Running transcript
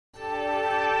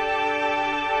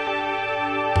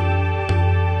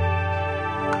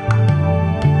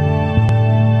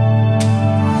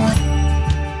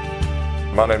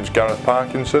My name's Geoff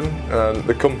Harrison and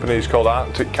the company is called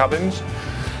Arctic Cabins.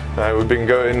 We've been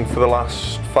going for the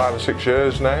last 5 or 6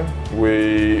 years now.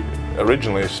 We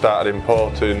originally started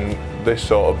importing this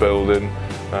sort of building,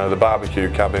 the barbecue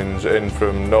cabins, in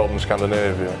from northern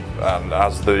Scandinavia, and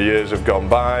as the years have gone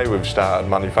by we've started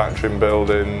manufacturing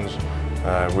buildings.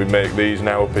 We make these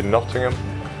now up in Nottingham,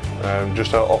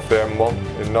 just off the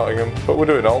M1 in Nottingham, but we're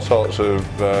doing all sorts of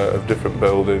different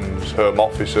buildings, home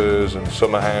offices and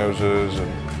summer houses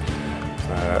and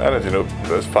anything up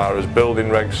as far as building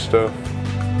regs stuff.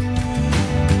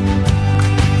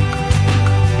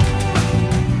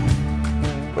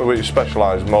 We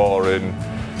specialise more in,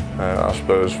 I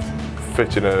suppose,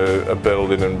 fitting a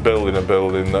building and building a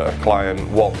building that a client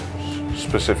wants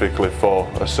specifically for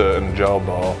a certain job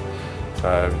or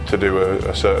to do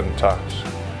a certain task.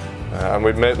 And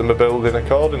we make them a building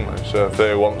accordingly. So if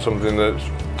they want something that's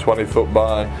 20 foot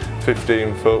by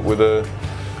 15 foot with a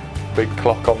big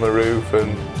clock on the roof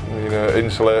and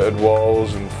insulated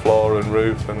walls and floor and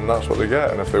roof, and that's what they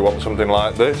get. And if they want something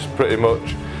like this, pretty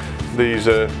much these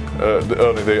are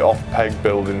only the off-peg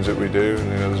buildings that we do.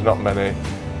 There's not many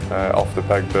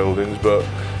off-the-peg buildings, but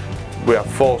we have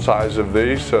 4 sizes of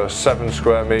these, so a 7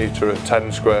 square metre, a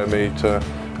 10 square metre,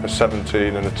 a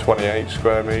 17 and a 28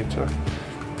 square metre.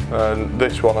 And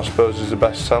this one I suppose is the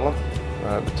best seller,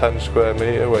 the 10 square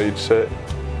metre where you'd sit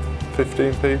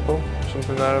 15 people,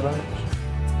 something thereabouts.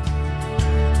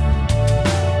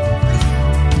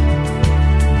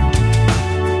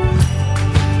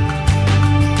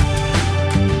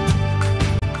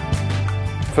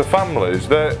 For families,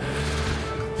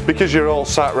 because you're all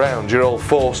sat round, you're all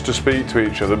forced to speak to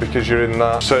each other because you're in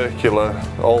that circular,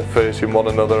 all facing one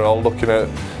another, all looking at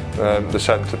the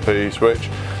centrepiece, which,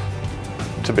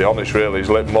 to be honest, really is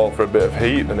lit more for a bit of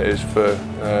heat than it is for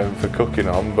cooking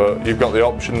on. But you've got the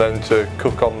option then to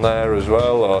cook on there as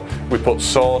well, or we put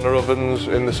sauna ovens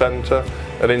in the centre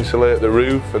and insulate the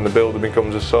roof, and the building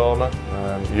becomes a sauna,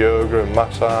 yoga and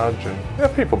massage, and yeah,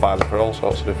 people buy them for all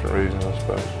sorts of different reasons, I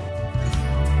suppose.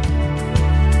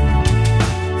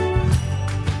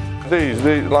 These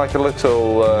like a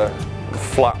little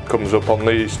flap comes up on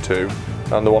these two,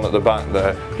 and the one at the back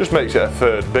there just makes it a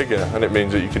third bigger, and it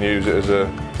means that you can use it as a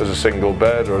single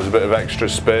bed or as a bit of extra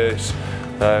space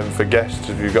for guests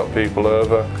if you've got people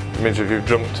over. It means if you've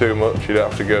drunk too much you don't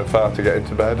have to go far to get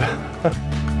into bed.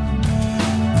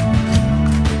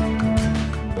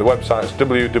 The website's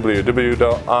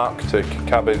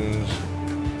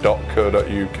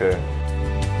www.arcticcabins.co.uk.